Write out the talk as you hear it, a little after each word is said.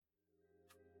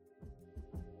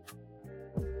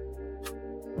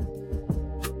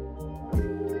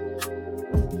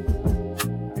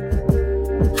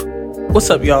What's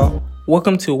up, y'all?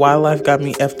 Welcome to Why Life Got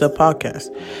Me Effed Up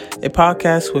podcast, a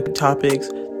podcast with topics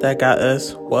that got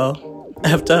us, well,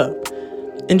 effed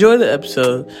up. Enjoy the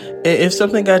episode, and if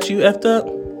something got you effed up,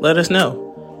 let us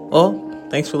know. Well,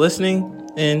 thanks for listening,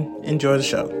 and enjoy the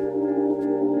show.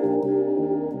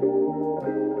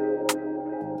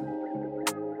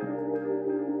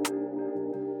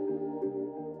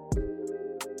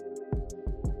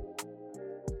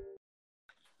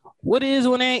 What is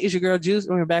what ain't? It's your girl Juice,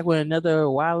 and we're back with another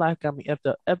Why Life Got Me Effed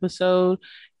Up episode.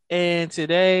 And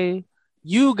today,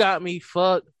 you got me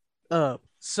fucked up.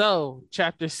 So,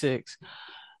 chapter 6.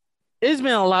 It's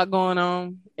been a lot going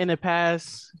on in the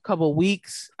past couple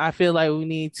weeks. I feel like we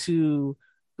need to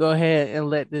go ahead and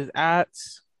let this out.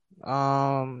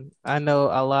 I know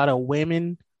a lot of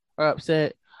women are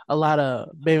upset, a lot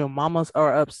of baby mamas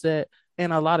are upset,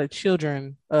 and a lot of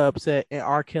children are upset, and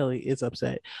R. Kelly is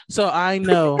upset. So I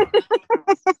know.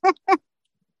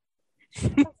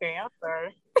 Okay, I'm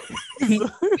sorry.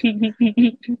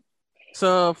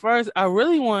 So first, I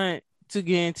really want to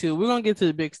get into. We're gonna get to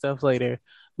the big stuff later,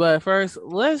 but first,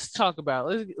 let's talk about.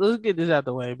 Let's get this out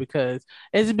the way because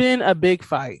it's been a big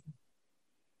fight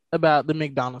about the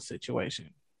McDonald's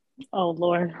situation. Oh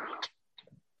Lord.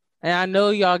 And I know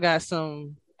y'all got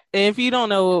some. If you don't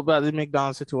know about the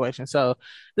McDonald's situation, so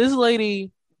this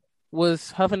lady was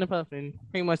huffing and puffing,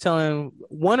 pretty much telling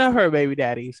one of her baby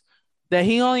daddies that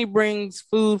he only brings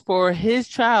food for his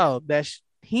child that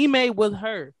he made with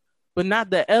her, but not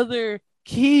the other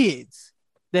kids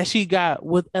that she got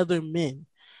with other men.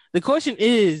 The question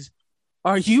is,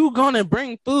 are you gonna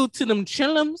bring food to them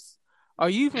chillums? Are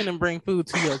you gonna bring food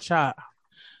to your child?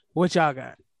 What y'all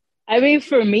got? I mean,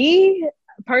 for me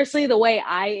personally, the way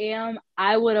I am,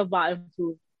 I would have bought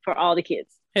food for all the kids.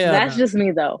 That's just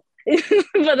me though.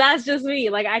 But that's just me.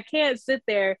 Like, I can't sit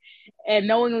there and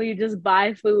knowingly just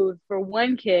buy food for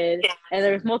one kid and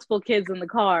there's multiple kids in the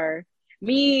car.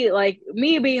 Me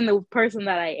being the person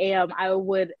that I am, I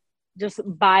would just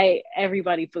buy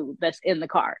everybody food that's in the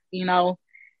car, you know?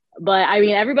 But I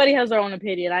mean, everybody has their own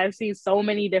opinion. I've seen so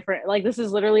many different, like, this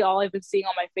is literally all I've been seeing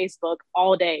on my Facebook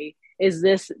all day is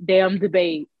this damn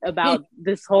debate about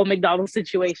this whole McDonald's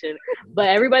situation. But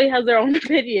everybody has their own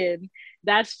opinion.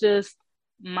 That's just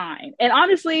mine. And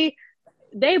honestly,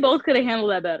 they both could have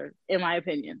handled that better, in my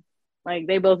opinion. Like,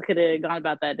 they both could have gone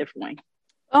about that a different way.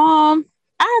 I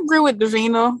agree with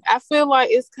Davina. I feel like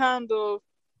it's kind of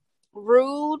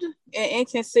rude and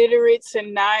inconsiderate to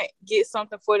not get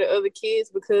something for the other kids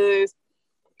because,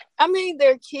 I mean,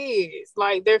 they're kids.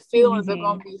 Like, their feelings are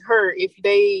going to be hurt if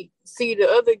they see the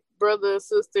other brother or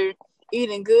sister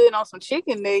eating good on some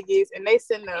chicken nuggets and they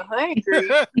sitting there hungry.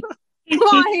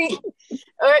 Like,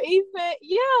 or even,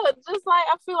 just like,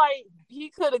 I feel like he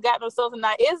could have gotten himself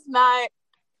tonight. It's not,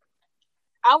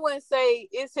 I wouldn't say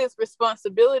it's his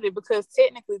responsibility because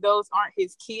technically those aren't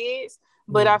his kids,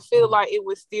 but I feel like it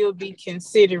would still be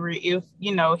considerate if,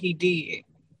 he did.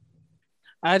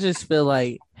 I just feel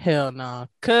like, hell no. Nah.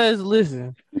 Cause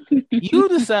listen, you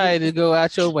decided to go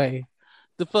out your way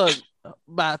to fuck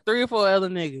by 3 or 4 other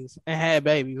niggas and had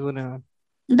babies with them.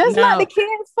 That's not the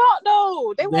kids' fault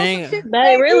though. They want some shit.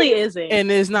 That really isn't. And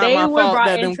it's not my fault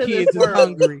that them kids is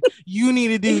hungry. You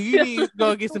need to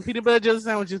go get some peanut butter jelly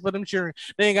sandwiches for them children.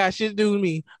 They ain't got shit to do with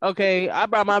me. Okay. I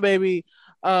brought my baby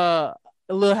a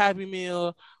little Happy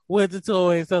Meal with the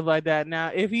toy and stuff like that.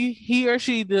 Now, if he or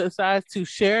she decides to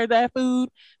share that food,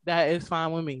 that is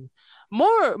fine with me.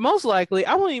 Most likely,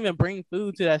 I won't even bring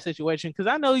food to that situation because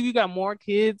I know you got more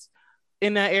kids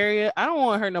in that area. I don't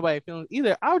want to hurt nobody's feelings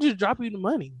either. I'll just drop you the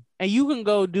money and you can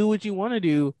go do what you want to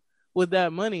do with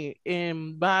that money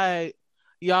and buy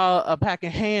y'all a pack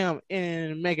of ham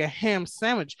and make a ham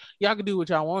sandwich. Y'all can do what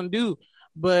y'all want to do.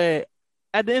 But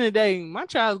at the end of the day, my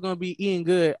child's going to be eating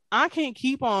good. I can't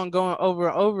keep on going over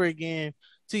and over again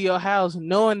to your house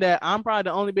knowing that I'm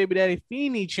probably the only baby daddy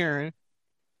feeding these children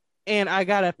and I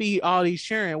got to feed all these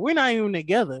children. We're not even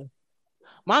together.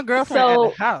 My girlfriend at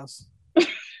the house.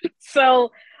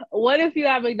 So what if you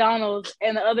have McDonald's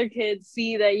and the other kids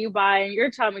see that you buying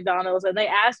your child McDonald's and they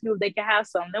ask you if they can have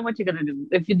some? Then what you gonna do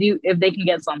if they can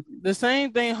get something? The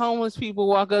same thing. Homeless people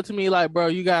walk up to me like, "Bro,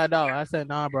 you got $1." I said,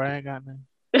 "Nah, bro, I ain't got nothing."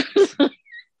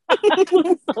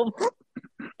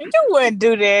 You wouldn't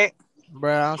do that,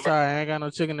 bro. I'm sorry, I ain't got no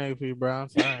chicken egg for you, bro. I'm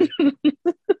sorry.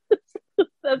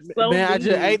 That's so. Man, I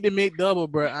just ate the McDouble,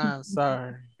 bro. I'm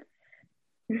sorry.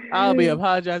 I'll be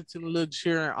apologizing to the little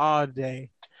children all day.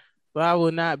 But I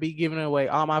will not be giving away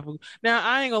all my food. Now,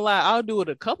 I ain't gonna lie, I'll do it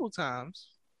a couple times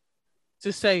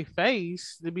to save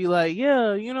face, to be like,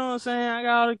 yeah, you know what I'm saying? I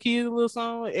got all the kids a little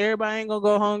something. Everybody ain't gonna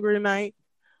go hungry tonight.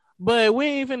 But we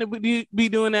ain't finna be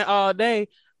doing that all day.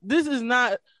 This is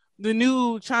not the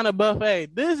new China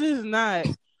buffet. This is not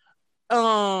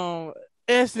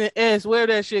S&S,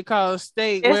 whatever that shit called,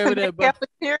 steak, wherever that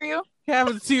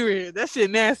cafeteria. That shit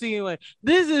nasty anyway.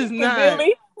 This is not.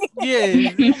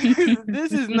 Yeah,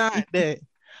 this is not that.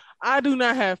 I do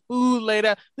not have food laid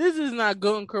out. This is not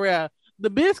Golden Corral. The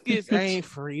biscuits ain't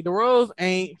free. The rolls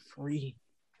ain't free.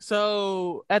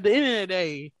 So at the end of the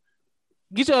day,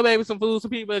 get your baby some food, some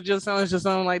people just sandwich or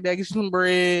something like that. Get you some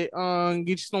bread, get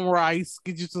you some rice,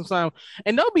 get you some something.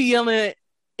 And don't be yelling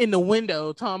in the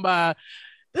window talking about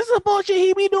this is bullshit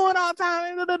he be doing all the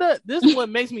time. This is what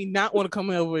makes me not want to come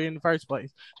over in the first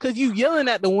place. Cause you yelling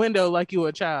at the window like you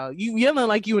a child. You yelling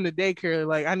like you in the daycare,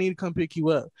 like I need to come pick you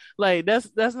up. Like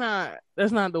that's not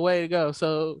the way to go.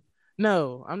 So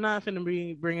no, I'm not finna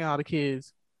be bringing all the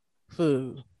kids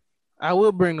food. I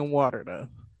will bring them water though.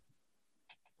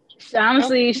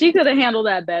 Honestly, she could have handled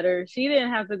that better. She didn't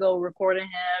have to go recording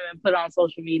him and put on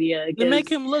social media to make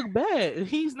him look bad.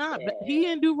 He's not. He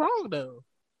didn't do wrong though.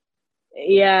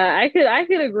 Yeah, I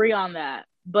could agree on that.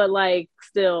 But like,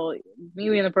 still, me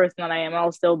being the person that I am,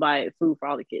 I'll still buy food for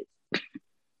all the kids.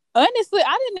 Honestly,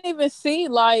 I didn't even see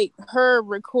like her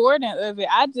recording of it.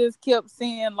 I just kept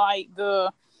seeing like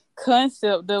the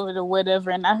concept of it or whatever,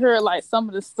 and I heard like some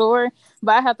of the story,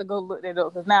 but I have to go look that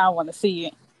up because now I want to see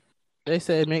it. They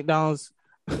said McDonald's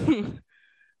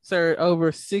served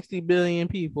over 60 billion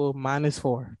people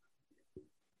 -4.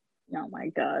 Oh my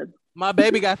god. My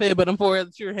baby got fed, but I'm for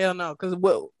it. Sure, hell no. Cause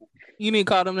what you need to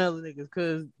call them other niggas,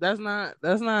 cause that's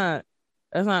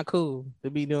not cool to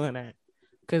be doing that.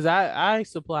 Cause I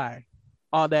supply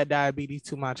all that diabetes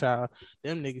to my child.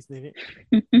 Them niggas did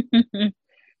it.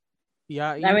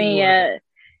 Yeah. I mean, yeah.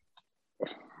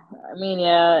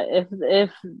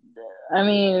 If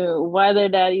why their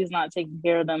daddy's not taking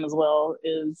care of them as well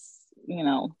is,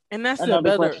 and that's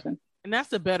another question. And that's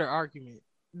the better argument.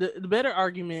 The better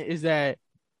argument is that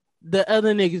the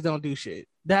other niggas don't do shit.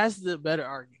 That's the better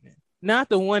argument. Not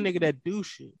the one nigga that do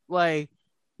shit. Like,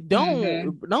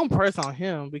 don't press on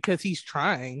him because he's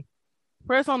trying.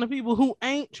 Press on the people who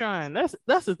ain't trying.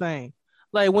 That's the thing.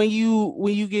 Like when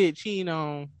you get cheated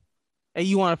on and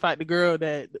you want to fight the girl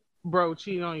that bro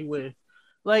cheated on you with.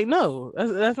 Like, no,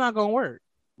 that's not gonna work.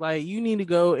 Like, you need to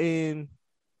go and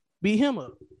beat him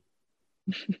up.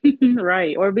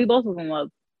 Right. Or beat both of them up.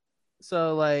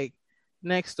 So, like,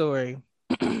 next story.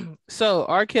 So,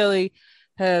 R. Kelly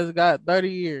has got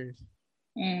 30 years.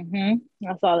 I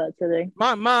saw that today.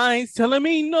 My mind's telling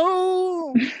me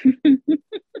no.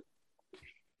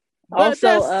 Also,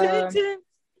 I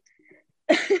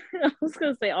was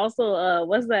gonna say also,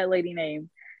 what's that lady name?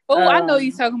 Oh, I know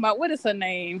you're talking about. What is her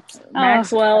name?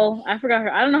 Maxwell. I forgot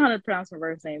her. I don't know how to pronounce her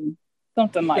first name.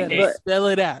 Something like that. Spell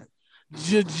it out.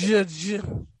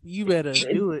 You better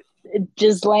do it.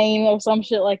 Ghislaine or some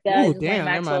shit like that. Oh, damn.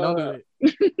 Never mind. Don't do it.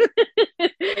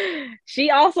 She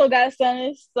also got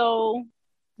sentenced, so.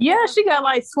 Yeah, she got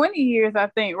like 20 years, I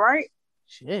think, right?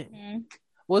 Shit.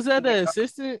 Was that the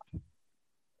assistant?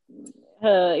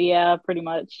 Yeah, pretty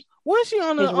much. Was she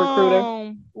on the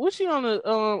recruiter? Was she on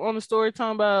the story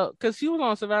talking about? Because she was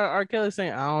on Survivor R. Kelly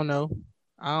saying, I don't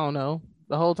know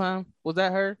the whole time. Was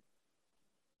that her?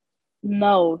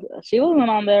 No, she wasn't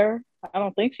on there. I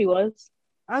don't think she was.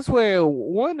 I swear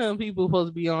one of them people supposed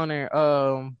to be on there.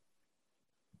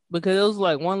 Because it was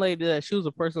like one lady that she was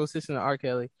a personal assistant to R.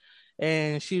 Kelly,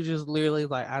 and she just literally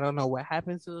like, I don't know what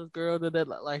happened to this girl. That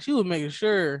like she was making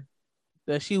sure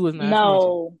that she was not.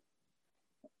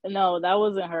 No, that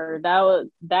wasn't her.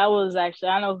 That was actually,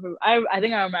 I know. I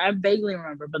think I remember. I vaguely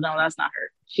remember, but no, that's not her.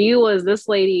 She was this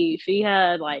lady. She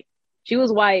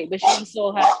was white, but she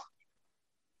still had.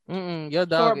 Your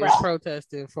dog is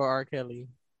protesting for R. Kelly.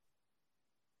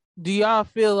 Do y'all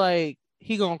feel like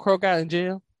he gonna croak out in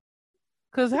jail?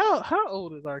 Cause how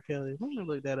old is R. Kelly? Let me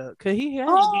look that up. Cause he has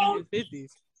to be in his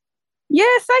 50s. Yeah,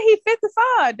 say he's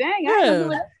 55. Dang, yeah.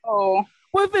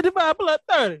 What 55 plus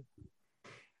 30?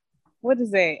 What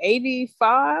is that?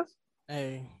 85?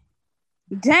 Hey.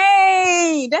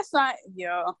 Dang, that's not,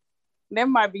 that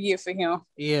might be it for him.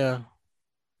 Yeah.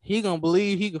 He gonna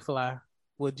believe he could fly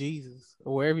with Jesus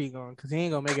or wherever he going, because he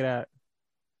ain't gonna make it out.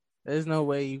 There's no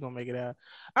way you gonna make it out.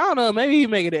 I don't know, maybe he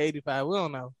make it to 85. We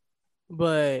don't know.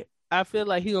 But I feel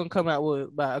like he gonna come out with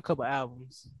about a couple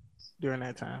albums during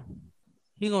that time.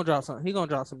 He gonna drop some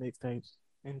mixtapes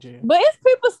in jail. But it's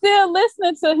people still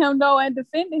listening to him though and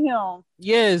defending him.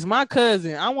 Yes, my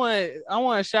cousin. I want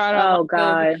to shout out. Oh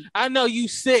God! Cousin. I know you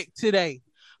sick today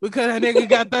because that nigga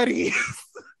got 30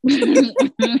 years.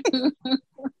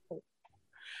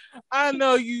 I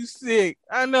know you sick.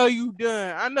 I know you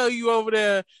done. I know you over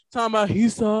there talking about he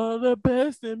saw the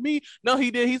best in me. No,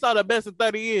 he did. He saw the best in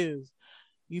 30 years.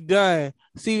 You done.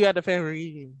 See you at the family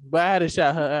reunion. But I had to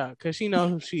shout her out because she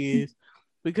knows who she is.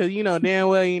 Because you know damn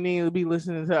well you need to be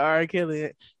listening to R.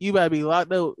 Kelly. You better be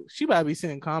locked up. She better be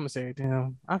sending commissary to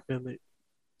him. I feel it.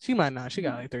 She might not. She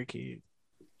got like 3 kids.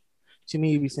 She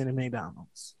need to be sending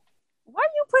McDonald's. Why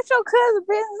you put your cousin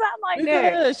business out like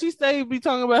because that? She stay be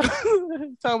talking about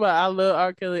I love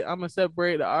R. Kelly. I'm gonna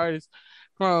separate the artist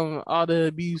from all the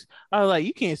abuse. I was like,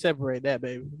 you can't separate that,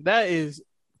 baby. That's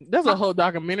a whole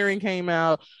documentary came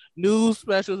out, news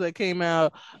specials that came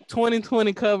out,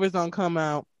 2020 covers don't come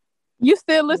out. You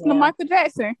still listen to Michael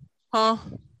Jackson? Huh?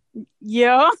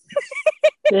 Yeah.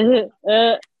 Okay.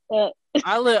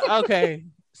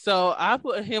 So I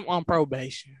put him on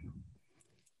probation.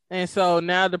 And so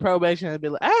now the probation has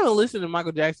been like, I haven't listened to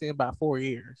Michael Jackson in about 4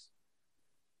 years.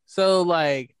 So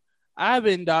like I've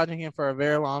been dodging him for a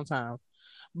very long time.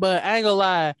 But I ain't gonna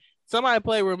lie, somebody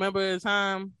played Remember the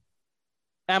Time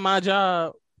at my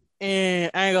job, and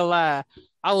I ain't gonna lie,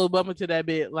 I was bumping to that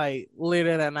bit like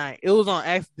later that night. It was on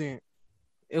accident.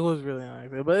 It was really on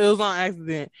accident, but it was on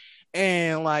accident.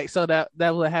 And like so that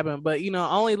what happened. But you know,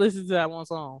 I only listened to that one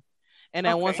song. And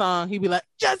that one song, he'd be like,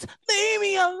 just leave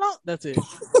me alone. That's it.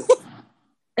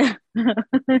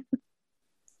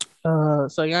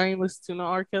 So y'all ain't listened to no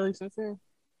R. Kelly since then?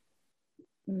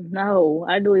 No,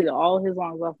 I deleted all his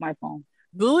songs off my phone.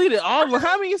 Deleted all?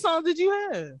 How many songs did you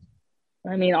have?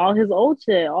 I mean, all his old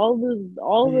shit, all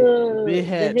the Big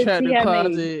Hat, Tractor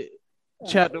Closet,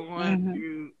 Chapter 1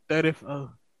 through 34.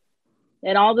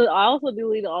 And I also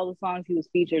deleted all the songs he was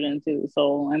featured in too.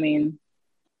 So I mean,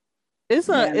 it's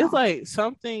like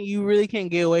something you really can't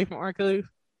get away from R. Kelly,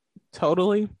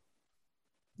 totally,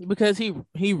 because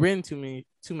he written too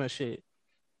much shit.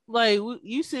 Like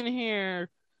you sitting here,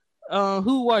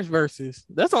 who watched Versus?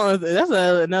 That's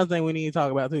another thing we need to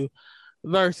talk about too,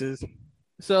 Versus.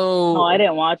 So I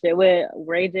didn't watch it with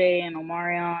Ray J and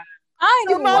Omarion. I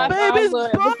ain't even watch it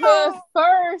because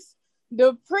first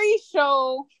the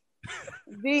pre-show,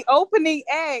 the opening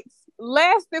acts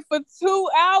lasted for 2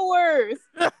 hours.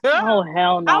 Oh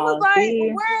hell no! I was like,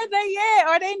 where are they at?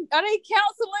 Are they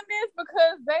canceling this?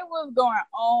 Because they was going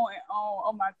on and on.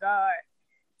 Oh my god!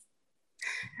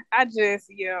 I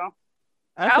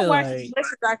watched as much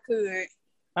as I could.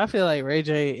 I feel like Ray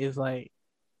J is like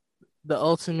the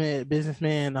ultimate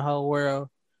businessman in the whole world.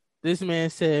 This man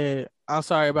said, "I'm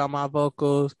sorry about my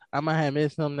vocals. I might have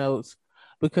missed some notes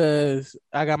because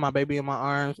I got my baby in my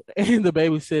arms and the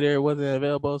babysitter wasn't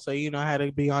available. So, you know, I had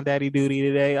to be on daddy duty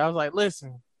today." I was like,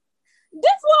 listen.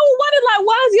 That's what we wanted. Like,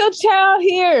 why is your child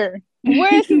here?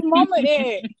 Where's his mama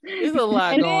at? There's a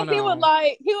lot going on. And then he was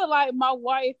like, my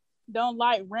wife don't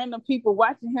like random people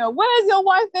watching him. Where's your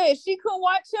wife at? She couldn't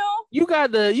watch him. You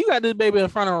got this baby in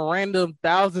front of random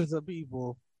thousands of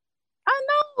people. I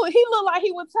know. He looked like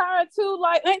he was tired too.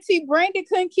 Like Auntie Brandy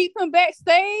couldn't keep him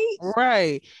backstage.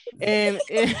 Right. And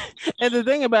the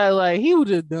thing about it, like, he was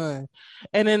just done.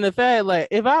 And then the fact, like,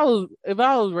 if I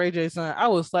was Ray J's son, I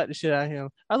would slap the shit out of him.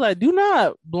 I was like, do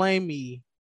not blame me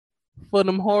for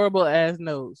them horrible ass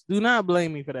notes. Do not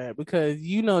blame me for that, because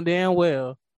you know damn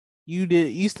well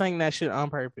you sang that shit on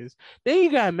purpose. Then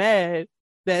you got mad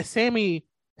that Sammy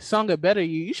sung it better.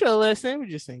 You should have let Sammy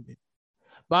just sing it.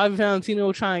 Bobby Valentino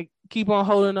was trying to keep on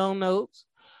holding on notes.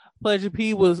 Pleasure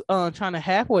P was trying to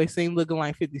halfway sing, looking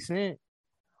like 50 Cent.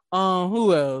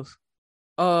 Who else?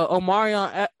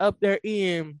 Omarion up there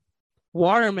in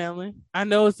Watermelon. I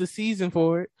know it's the season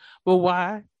for it, but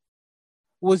why?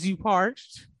 Was you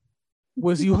parched?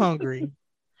 Was you hungry?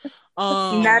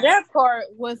 Now that part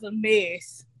was a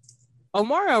mess.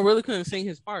 Omarion really couldn't sing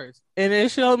his parts, and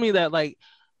it showed me that like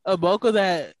a bulk of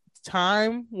that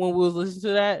time when we was listening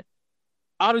to that,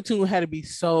 autotune had to be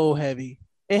so heavy.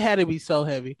 It had to be so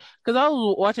heavy, because I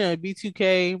was watching a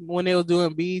B2K when they was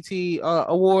doing BET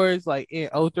awards like in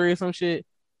 03 or some shit.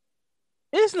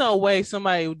 There's no way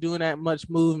somebody was doing that much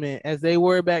movement as they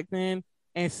were back then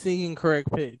and singing correct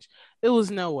pitch. It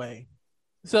was no way.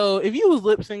 So if you was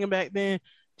lip singing back then,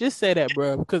 just say that,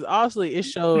 bro, because honestly, it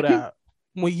showed out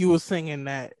when you were singing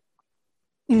that.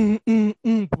 Boom, boom,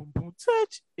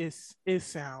 touch. It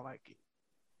sound like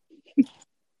it.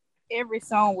 Every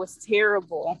song was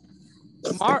terrible.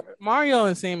 Mario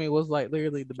and Sammy was like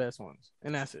literally the best ones,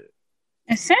 and that's it.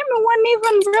 And Sammy wasn't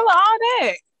even really all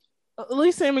that. At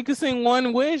least Sammy could sing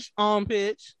One Wish on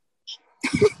pitch.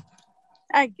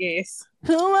 I guess.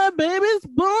 Till my baby's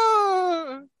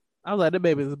born. I was like, the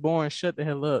baby's born. Shut the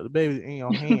hell up. The baby's in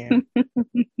your hand.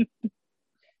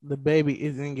 The baby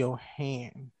is in your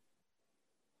hand.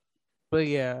 But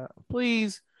yeah,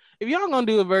 please, if y'all gonna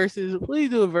do a versus,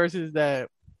 please do a versus that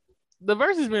the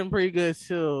versus been pretty good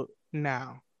till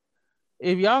now.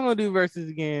 If y'all gonna do versus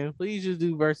again, please just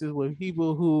do versus with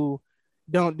people who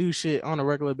don't do shit on a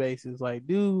regular basis. Like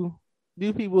do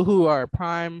people who are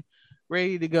prime,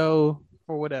 ready to go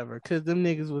for whatever. Cause them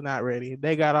niggas was not ready.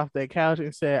 They got off that couch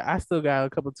and said, "I still got a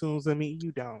couple tunes in me.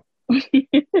 You don't."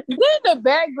 Then the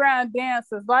background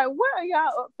dancers, like, what are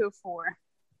y'all up here for?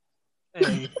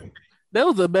 Hey, that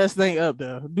was the best thing up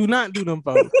there. Do not do them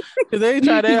folks because they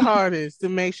try their hardest to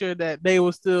make sure that they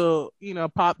were still,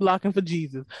 pop blocking for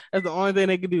Jesus. That's the only thing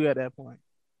they could do at that point.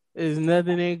 There's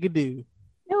nothing they could do.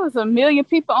 There was a million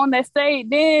people on that stage.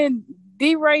 Then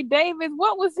DeRay Davis,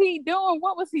 what was he doing?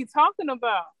 What was he talking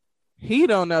about? He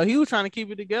don't know. He was trying to keep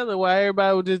it together while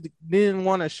everybody just didn't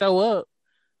want to show up,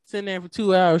 sitting there for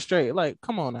 2 hours straight. Like,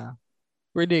 come on now,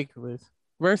 ridiculous.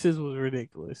 Versus was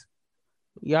ridiculous.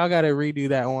 Y'all got to redo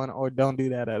that one or don't do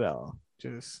that at all.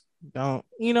 Just don't.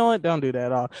 You know what? Don't do that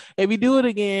at all. If you do it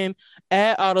again,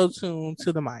 add auto tune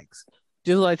to the mics,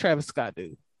 just like Travis Scott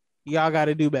do. Y'all got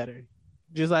to do better.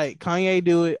 Just like Kanye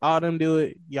do it, Autumn do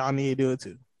it. Y'all need to do it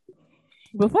too.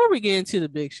 Before we get into the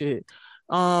big shit,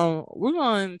 we're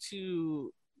going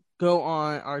to go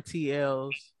on our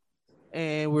TLs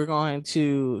and we're going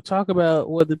to talk about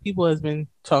what the people has been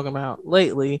talking about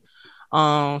lately.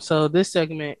 So this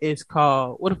segment is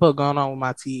called "What the fuck going on with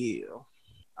my TL?"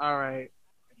 All right,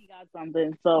 he got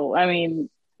something. So I mean,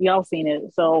 y'all seen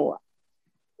it. So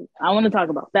I want to talk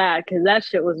about that because that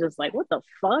shit was just like, what the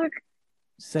fuck?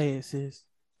 Say it, sis.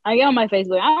 I get on my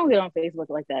Facebook. I don't get on Facebook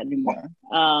like that anymore.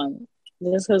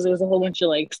 Just because there's a whole bunch of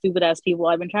like stupid ass people.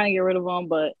 I've been trying to get rid of them,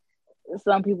 but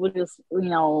some people just,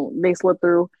 they slip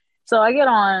through. So I get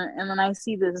on and then I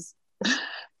see this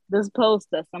this post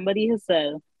that somebody has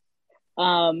said.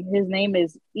 His name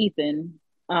is Ethan.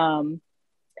 And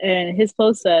his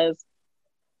post says,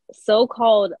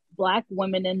 so-called Black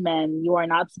women and men, you are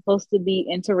not supposed to be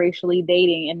interracially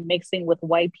dating and mixing with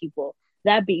white people.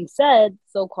 That being said,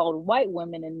 so-called white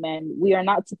women and men, we are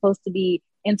not supposed to be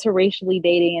interracially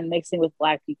dating and mixing with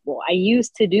Black people. I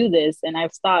used to do this and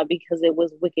I've stopped because it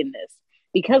was wickedness.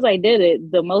 Because I did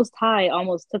it, the Most High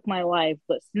almost took my life,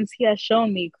 but since he has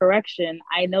shown me correction,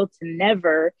 I know to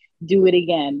never do it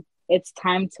again. It's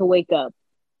time to wake up.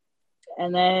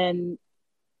 And then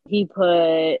he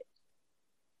put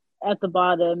at the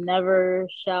bottom, never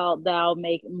shalt thou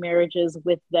make marriages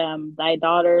with them. Thy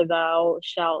daughter thou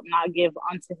shalt not give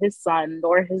unto his son,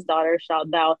 nor his daughter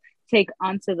shalt thou take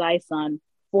unto thy son.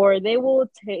 For they will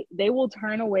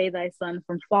turn away thy son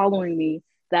from following me,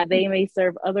 that they may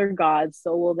serve other gods.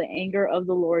 So will the anger of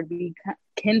the Lord be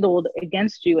kindled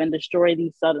against you and destroy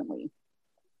thee suddenly.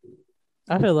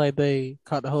 I feel like they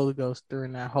caught the Holy Ghost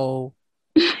during that whole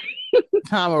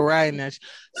time of writing that.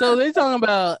 So they're talking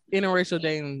about interracial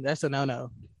dating. That's a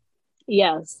no-no.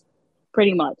 Yes,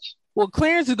 pretty much. Well,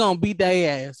 Clarence is gonna beat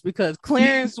their ass because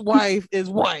Clarence's wife is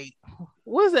white.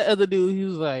 What's that other dude? He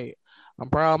was like, "I'm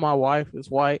proud my wife is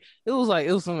white." It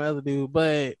was some other dude,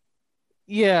 but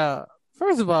yeah.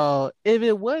 First of all, if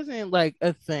it wasn't like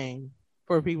a thing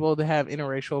for people to have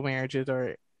interracial marriages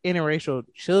or interracial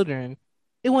children,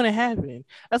 it wouldn't happen.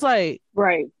 That's like,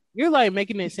 right. You're like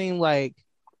making it seem like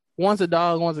one's a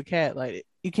dog, one's a cat. Like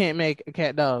you can't make a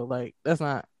cat dog. Like that's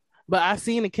not. But I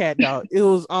seen a cat dog. It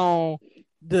was on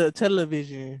the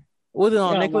television. Was it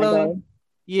on Nickelodeon?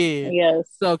 Yeah. Yes.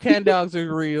 So cat dogs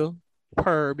are real.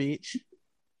 Per bitch.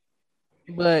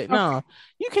 But no,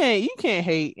 you can't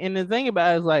hate. And the thing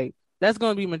about it is like that's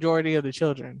going to be majority of the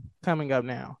children coming up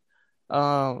now.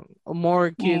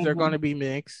 More kids are going to be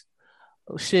mixed.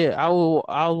 Oh, shit, I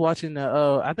was watching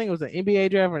the I think it was an NBA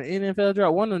draft or an NFL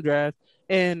draft, one of them drafts,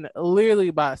 and literally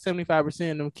about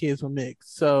 75% of them kids were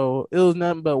mixed. So it was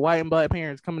nothing but white and Black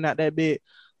parents coming out that bit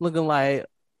looking like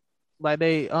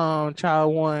they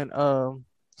child won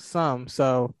some.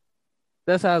 So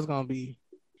that's how it's gonna be.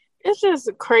 It's just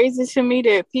crazy to me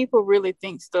that people really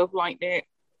think stuff like that,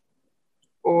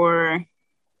 or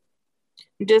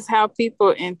just how people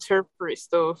interpret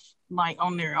stuff like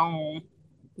on their own.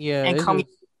 Yeah, and come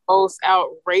most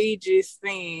outrageous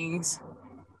things.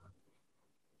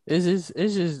 It's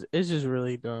just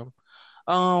really dumb.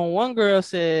 One girl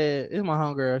said, "It's my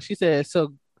homegirl." She said,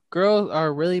 "So girls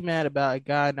are really mad about a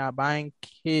guy not buying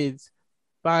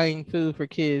food for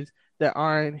kids that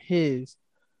aren't his.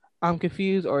 I'm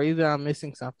confused, or either I'm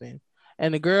missing something."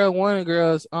 And one of the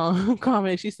girls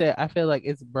comment, she said, "I feel like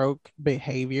it's broke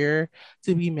behavior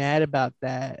to be mad about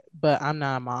that, but I'm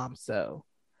not a mom, so."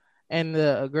 And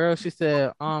the girl, she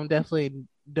said, definitely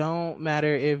don't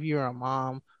matter if you're a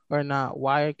mom or not.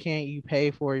 Why can't you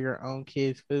pay for your own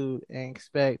kids' food and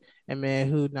expect a man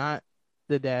who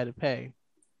the dad to pay.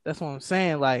 That's what I'm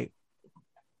saying. Like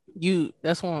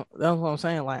that's what I'm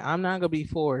saying. Like I'm not gonna be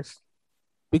forced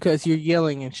because you're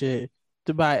yelling and shit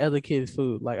to buy other kids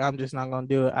food. Like I'm just not gonna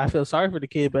do it. I feel sorry for the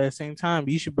kid, but at the same time,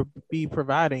 you should be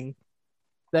providing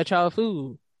that child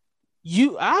food.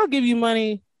 I'll give you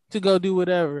money to go do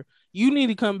whatever. You need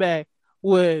to come back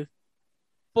with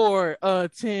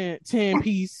 10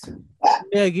 piece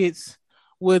nuggets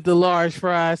with the large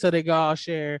fries so they can all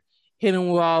share. Hit them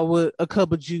all with a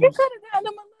cup of juice. You could have got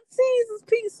them a Little Caesars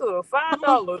pizza,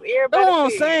 $5. Everybody. That's what I'm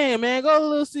saying, man. Go to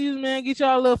Little Caesars, man. Get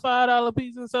y'all a little $5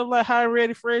 pizza and stuff like high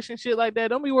ready fresh and shit like that.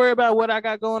 Don't be worried about what I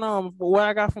got going on, what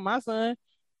I got for my son.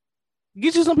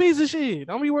 Get you some pizza shit.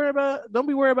 Don't be worried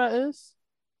about us.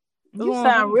 You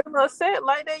sound real upset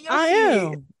like that. I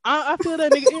am. I feel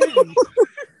that nigga energy.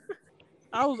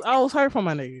 I was hurt for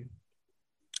my nigga.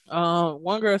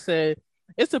 One girl said,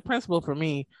 it's a principle for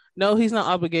me. No, he's not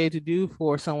obligated to do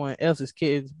for someone else's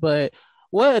kids, but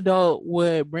what adult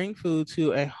would bring food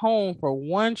to a home for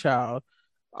one child,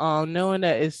 knowing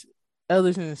that it's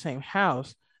others in the same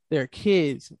house, they're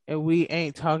kids, and we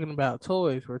ain't talking about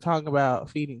toys. We're talking about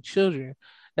feeding children.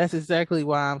 That's exactly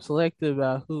why I'm selective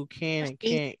about who can and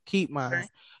can't keep mine.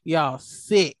 Y'all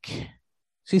sick.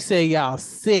 She said y'all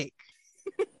sick.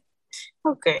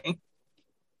 Okay.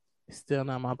 It's still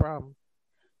not my problem.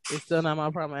 It's still not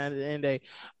my problem at the end of the day.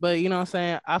 But you know what I'm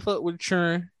saying? I fuck with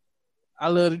churn. I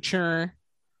love the churn.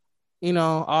 You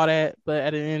know, all that. But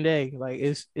at the end of the day, like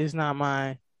it's not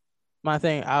my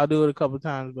thing. I'll do it a couple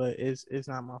times, but it's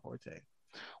not my forte.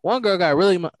 One girl got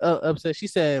really upset. She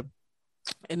said,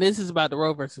 and this is about the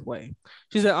Roe versus Wade.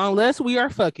 She said, unless we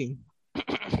are fucking,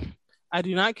 I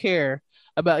do not care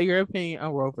about your opinion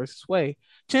on Roe versus Wade.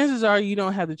 Chances are you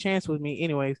don't have the chance with me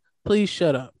anyways. Please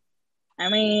shut up. I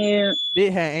mean,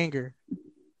 it had anger.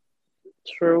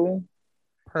 True.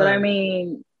 But I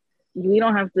mean, we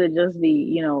don't have to just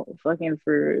be, fucking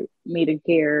for me to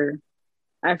care.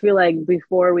 I feel like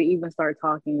before we even start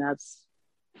talking, that's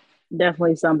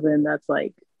definitely something that's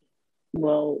like,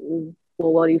 well,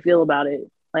 what do you feel about it?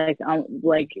 Like, I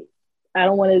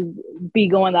don't want to be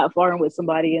going that far with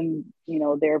somebody and,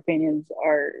 their opinions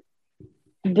are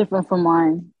different from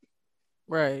mine.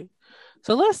 Right.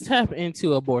 So let's tap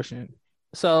into abortion.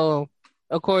 So,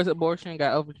 of course, abortion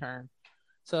got overturned.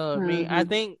 So, I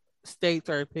think states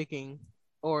are picking,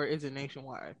 or is it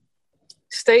nationwide?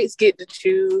 States get to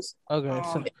choose. Okay.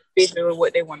 So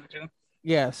what they want to do.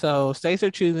 Yeah. So states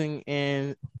are choosing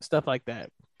and stuff like that.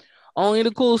 Only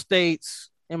the cool states,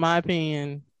 in my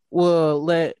opinion, will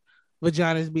let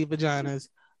vaginas be vaginas,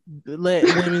 let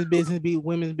women's business be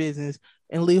women's business,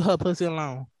 and leave her pussy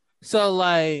alone. So,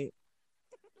 like,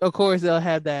 of course, they'll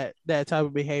have that type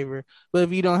of behavior. But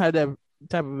if you don't have that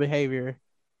type of behavior,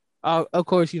 of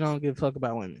course, you don't give a fuck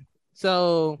about women.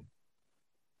 So,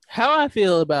 how I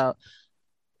feel about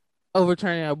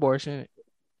overturning abortion,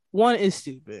 one is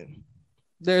stupid.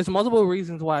 There's multiple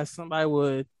reasons why somebody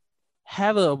would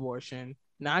have an abortion,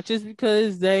 not just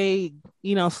because they,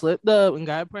 slipped up and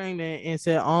got pregnant and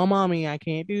said, "Oh, mommy, I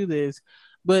can't do this,"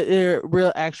 but there are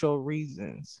real actual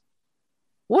reasons.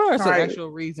 What are some actual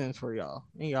reasons for y'all,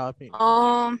 in y'all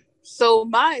opinion? So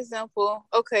my example,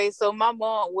 okay, so my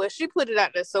mom, she put it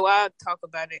out there, so I'll talk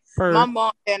about it. My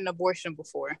mom had an abortion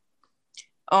before.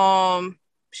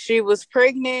 She was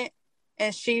pregnant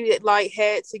and she had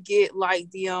to get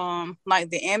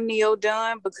the amnio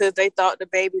done because they thought the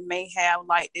baby may have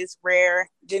this rare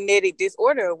genetic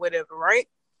disorder or whatever, right?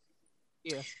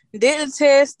 Yeah. Did a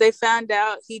test, they found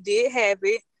out he did have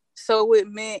it. So it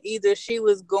meant either she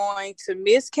was going to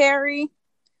miscarry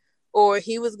or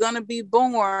he was going to be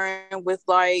born with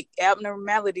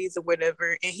abnormalities or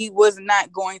whatever. And he was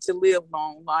not going to live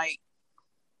long.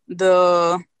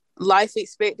 The life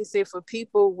expectancy for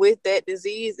people with that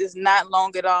disease is not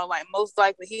long at all. Most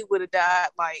likely he would have died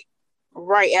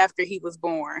right after he was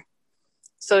born.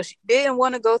 So she didn't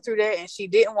want to go through that and she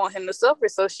didn't want him to suffer.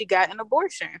 So she got an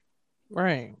abortion.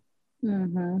 Right.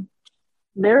 Mm-hmm.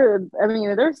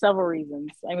 There's several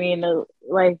reasons.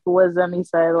 Like what Zemi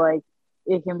said,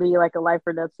 it can be a life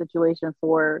or death situation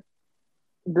for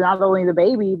not only the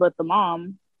baby but the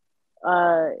mom.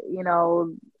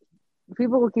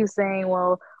 People will keep saying,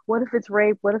 well, what if it's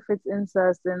rape? What if it's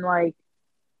incest? And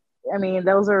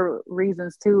those are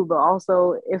reasons too. But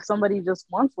also, if somebody just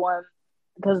wants one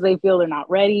because they feel they're not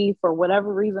ready for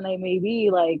whatever reason they may be,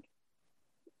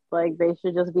 they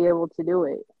should just be able to do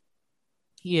it.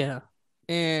 Yeah.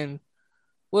 And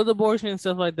with abortion and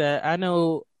stuff like that, I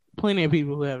know plenty of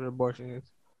people who have abortions.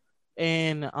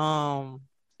 And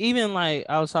even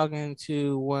I was talking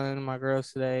to one of my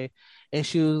girls today, and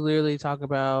she was literally talking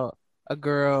about a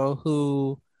girl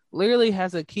who literally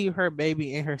has to keep her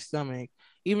baby in her stomach,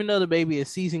 even though the baby is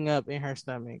seizing up in her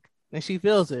stomach, and she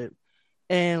feels it.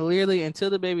 And literally, until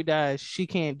the baby dies, she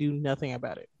can't do nothing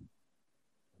about it.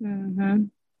 Mm-hmm.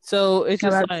 So it's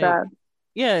just like, sad.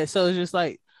 Yeah. So it's just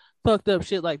like fucked up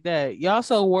shit like that. Y'all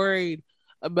so worried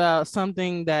about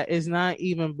something that is not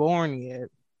even born yet,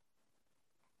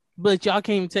 but y'all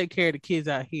can't even take care of the kids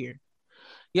out here.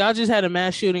 Y'all just had a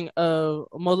mass shooting of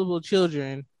multiple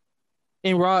children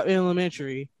in Robb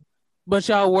Elementary, but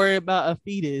y'all worry about a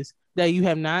fetus that you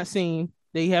have not seen,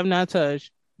 that you have not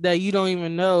touched, that you don't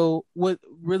even know what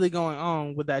really going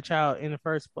on with that child in the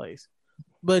first place.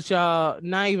 But y'all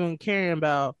not even caring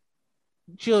about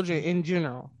children in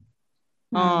general.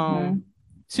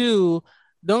 Two,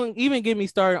 don't even get me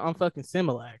started on fucking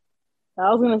Similac.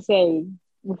 I was gonna say,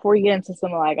 before you get into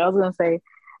Similac, I was gonna say,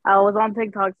 I was on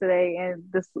TikTok today, and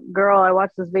this girl, I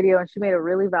watched this video, and she made a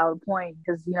really valid point,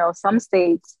 because some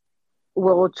states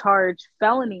will charge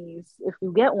felonies if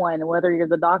you get one, whether you're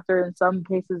the doctor, in some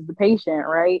cases the patient,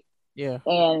 right? Yeah.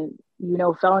 And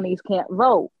felonies can't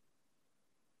vote,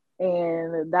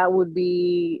 and that would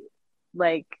be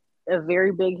like a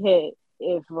very big hit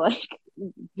if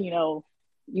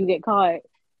you get caught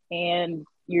and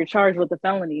you're charged with a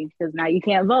felony, because now you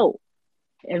can't vote,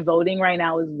 and voting right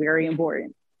now is very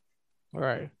important.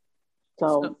 Right.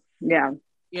 So yeah.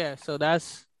 So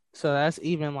that's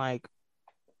even like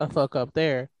a fuck up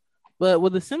there. But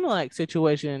with the Similac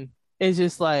situation, it's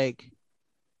just like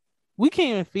we can't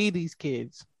even feed these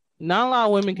kids. Not a lot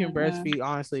of women can breastfeed,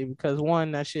 honestly, because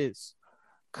one, that shit's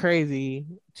crazy.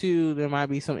 Two, there might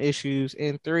be some issues.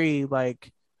 And three,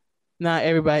 like, not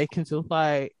everybody can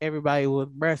supply everybody with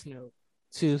breast milk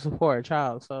to support a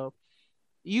child. So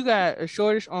you got a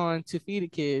shortage on to feed the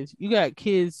kids. You got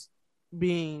kids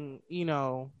being,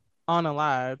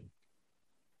 unalive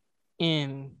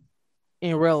in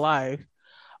real life.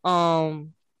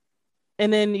 And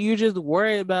then you just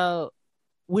worry about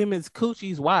women's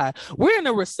coochies. Why? We're in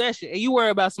a recession and you worry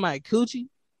about somebody coochie.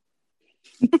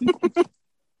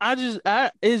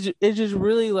 It's just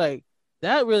really like,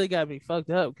 that really got me fucked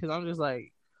up, because I'm just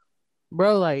like,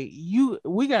 bro, like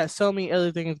we got so many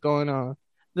other things going on.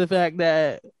 The fact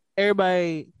that a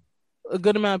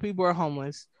good amount of people are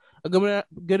homeless, a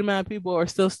good amount of people are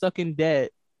still stuck in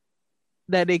debt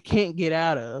that they can't get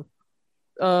out of.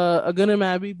 A good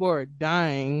amount of people are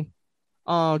dying,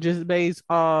 just based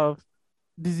off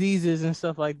diseases and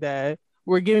stuff like that.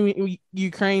 We're giving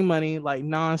Ukraine money like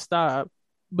nonstop,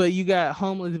 but you got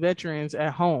homeless veterans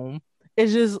at home.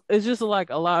 It's just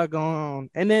like a lot going on.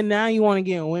 And then now you want to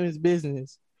get in women's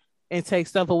business and take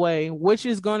stuff away, which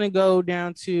is going to go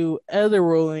down to other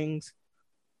rulings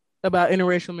about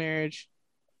interracial marriage,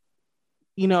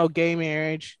 gay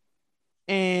marriage,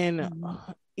 and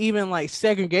even like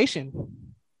segregation.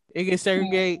 It can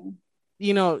segregate,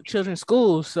 children's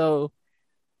schools. So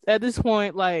at this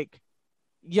point, like,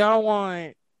 y'all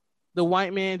want the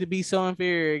white man to be so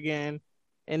inferior again,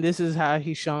 and this is how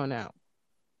he's showing out.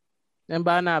 And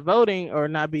by not voting or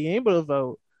not being able to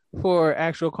vote for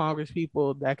actual Congress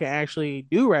people that can actually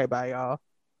do right by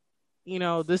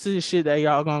y'all, this is shit that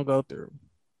y'all gonna go through.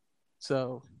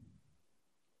 So,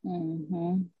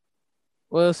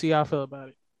 what else do y'all feel about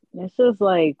it? It's just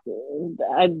like,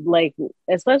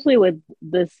 especially with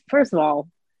this. First of all,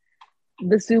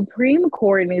 the Supreme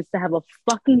Court needs to have a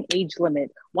fucking age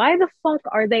limit. Why the fuck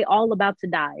are they all about to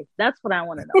die? That's what I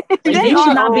want to know. Like, they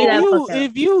should not be that fucked up.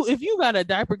 If you got a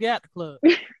diaper gap club,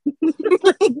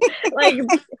 like,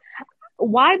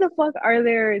 why the fuck are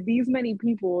there these many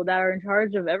people that are in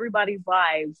charge of everybody's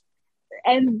lives,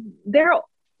 and they're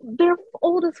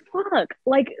old as fuck?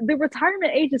 Like, the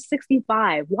retirement age is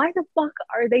 65. Why the fuck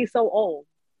are they so old?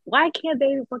 Why can't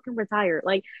they fucking retire?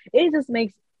 Like, it just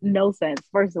makes no sense,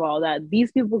 first of all, that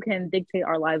these people can dictate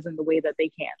our lives in the way that they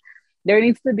can. There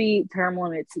needs to be term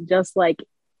limits, just like,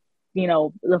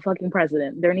 the fucking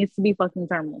president. There needs to be fucking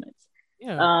term limits.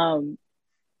 Yeah.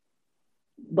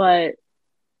 But,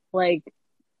 like,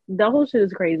 the whole shit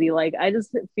is crazy. Like, I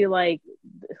just feel like,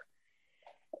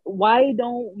 why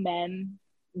don't men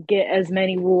get as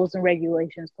many rules and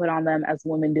regulations put on them as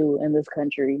women do in this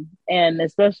country? And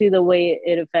especially the way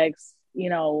it affects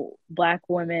Black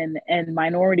women and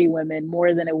minority women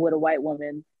more than it would a white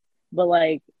woman. But,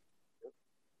 like,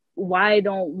 why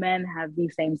don't men have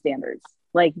these same standards?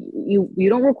 Like, you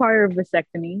don't require a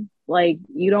vasectomy. Like,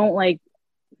 you don't, like,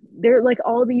 they're like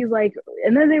all these, like,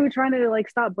 and then they were trying to like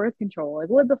stop birth control. Like,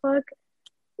 what the fuck?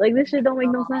 Like, this shit don't make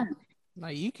no sense.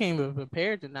 Like, you can't be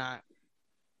prepared to not.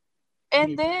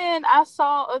 And then I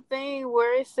saw a thing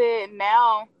where it said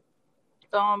now,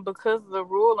 because of the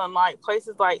rule in like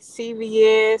places like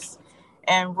CVS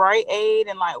and Rite Aid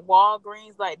and like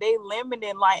Walgreens, like they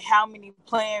limiting like how many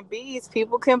Plan Bs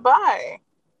people can buy.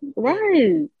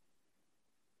 Right.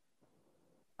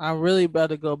 I'm really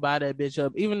about to go buy that bitch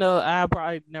up, even though I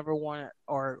probably never want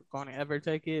or gonna ever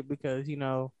take it because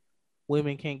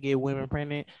women can't get women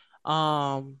pregnant.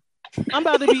 I'm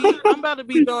about to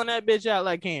be throwing that bitch out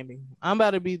like candy.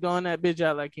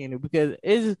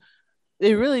 Because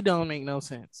it really don't make no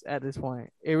sense at this point.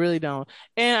 It really don't.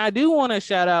 And I do want to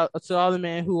shout out to all the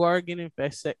men who are getting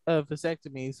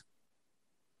vasectomies,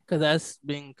 because that's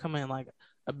been coming like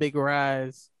a big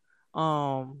rise.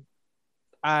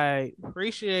 I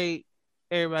appreciate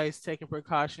everybody's taking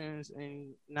precautions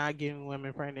and not getting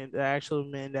women pregnant, the actual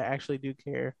men that actually do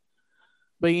care.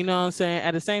 But you know what I'm saying?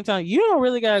 At the same time, you don't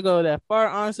really gotta go that far.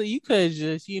 Honestly, you could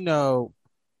just,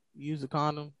 use a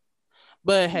condom.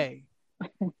 But hey,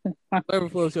 whatever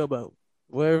floats your boat.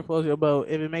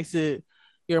 If it makes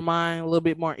your mind a little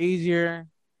bit more easier,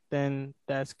 then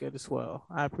that's good as well.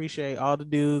 I appreciate all the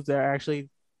dudes that are actually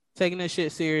taking this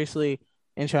shit seriously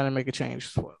and trying to make a change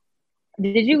as well.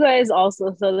 Did you guys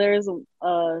also? So there's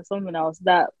something else,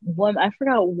 that one, I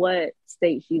forgot what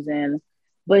state she's in,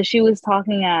 but she was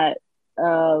talking at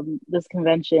this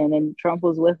convention and Trump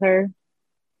was with her,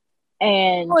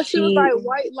 and she was like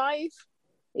white life.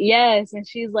 Yes, and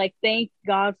she's like, thank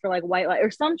God for like white life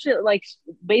or some shit, like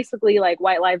basically like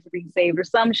white lives are being saved or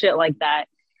some shit like that,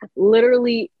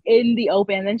 literally in the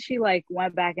open. And then she like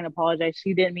went back and apologized.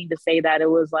 She didn't mean to say that. It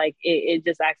was like it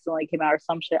just accidentally came out or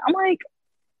some shit. I'm like,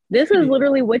 this is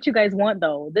literally what you guys want,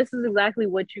 though. This is exactly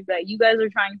what you guys are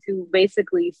trying to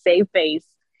basically save face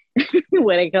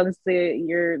when it comes to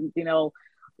your,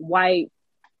 white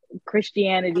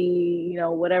Christianity,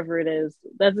 whatever it is.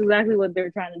 That's exactly what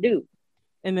they're trying to do.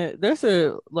 And there's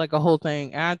a whole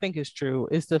thing, and I think it's true.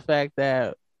 It's the fact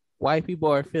that white people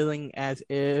are feeling as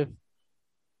if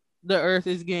the earth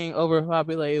is getting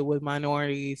overpopulated with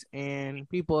minorities and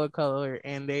people of color,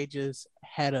 and they just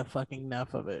had a fucking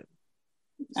enough of it.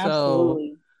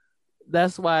 Absolutely. So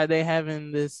that's why they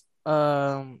having this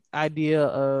idea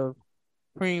of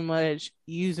pretty much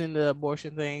using the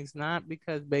abortion things, not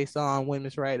because based on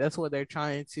women's right. That's what they're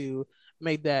trying to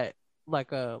make that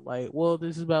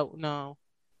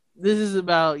this is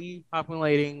about you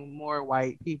populating more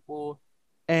white people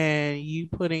and you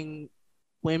putting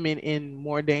women in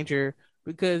more danger,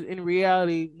 because in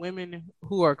reality, women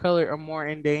who are colored are more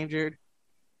endangered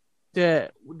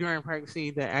during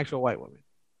pregnancy than actual white women.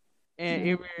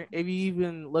 And if you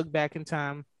even look back in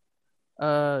time,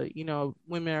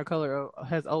 women of color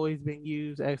has always been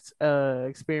used as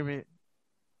experiment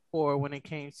for when it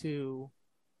came to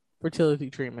fertility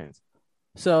treatments.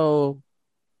 So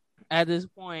at this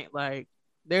point, like,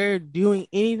 they're doing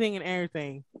anything and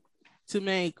everything to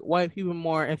make white people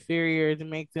more inferior, to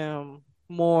make them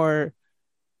more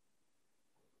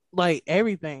like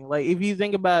everything. Like, if you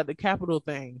think about the Capitol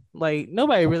thing, like,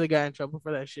 nobody really got in trouble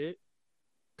for that shit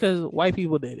because white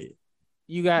people did it.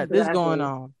 You got this going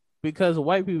on because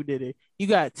white people did it. You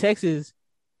got Texas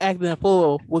acting a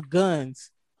fool with guns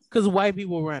because white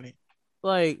people run it.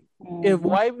 Like, if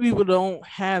white people don't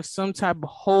have some type of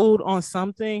hold on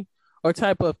something or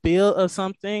type of feel of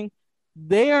something,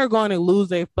 they are going to lose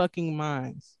their fucking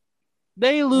minds.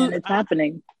 They lose. And it's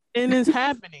happening. And it's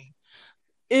happening.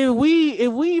 If we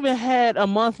even had a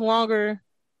month longer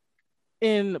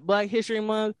in Black History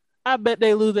Month, I bet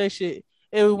they lose that shit.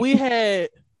 If we had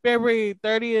February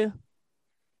 30th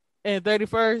and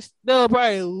 31st, they'll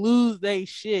probably lose their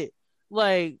shit.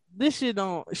 Like, this shit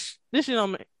don't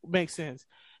make sense.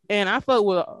 And I fuck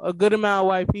with a good amount of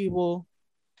white people.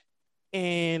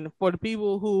 And for the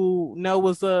people who know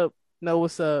what's up.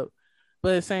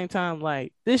 But at the same time,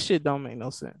 like, this shit don't make no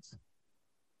sense.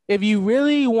 If you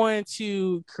really want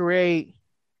to create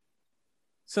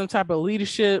some type of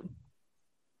leadership,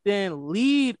 then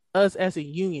lead us as a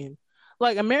union.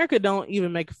 Like, America don't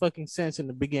even make fucking sense in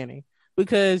the beginning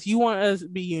because you want us to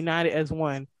be united as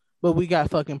one, but we got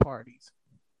fucking parties.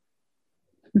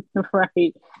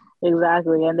 Right.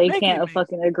 Exactly. And they can't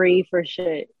fucking agree for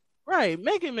shit. Right.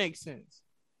 Make it make sense.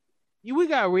 We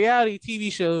got reality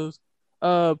TV shows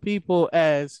of people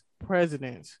as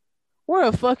presidents. We're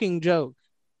a fucking joke.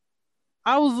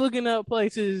 I was looking up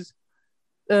places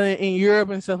in Europe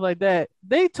and stuff like that.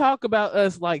 They talk about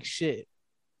us like shit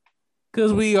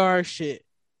because we are shit.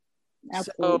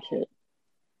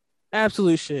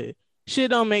 Absolute shit.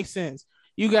 Shit don't make sense.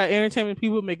 You got entertainment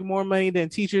people making more money than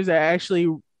teachers that are actually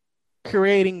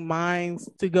creating minds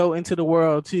to go into the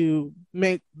world to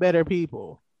make better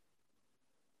people.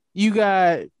 You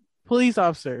got police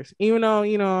officers, even though,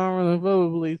 I don't really vote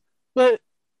with police, but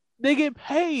they get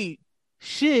paid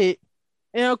shit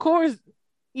And of course,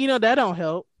 that don't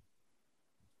help.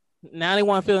 Now they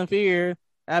want to feel inferior.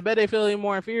 I bet they feel even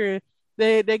more inferior.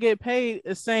 They get paid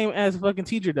the same as a fucking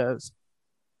teacher does.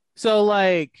 So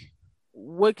like,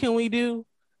 what can we do?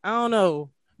 I don't know.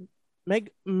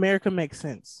 Make America make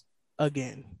sense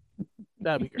again.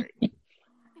 That'd be great.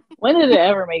 When did it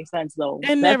ever make sense though?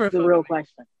 That's never the real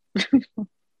question.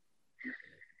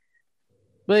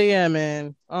 But yeah,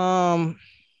 man. That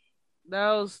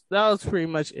was pretty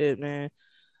much it, man.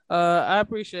 I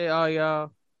appreciate all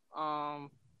y'all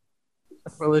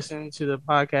for listening to the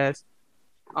podcast.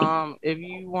 If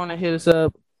you want to hit us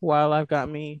up, Wildlife Got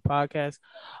Me podcast,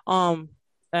 on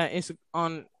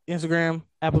Instagram,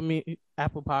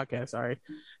 Apple Podcast, sorry,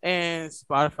 and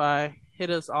Spotify. Hit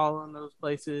us all on those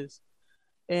places.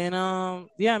 And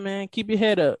yeah, man, keep your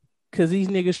head up, cause these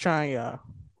niggas trying y'all.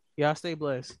 Y'all stay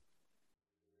blessed.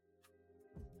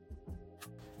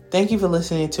 Thank you for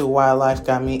listening to Wildlife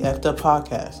Got Me Effed Up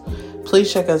podcast.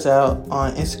 Please check us out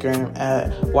on Instagram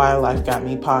at Wildlife Got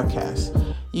Me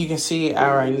podcast. You can see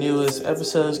our newest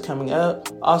episodes coming up.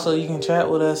 Also, you can chat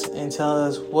with us and tell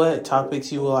us what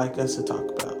topics you would like us to talk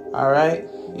about. All right,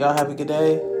 y'all have a good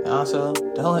day. And also,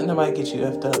 don't let nobody get you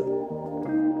effed up.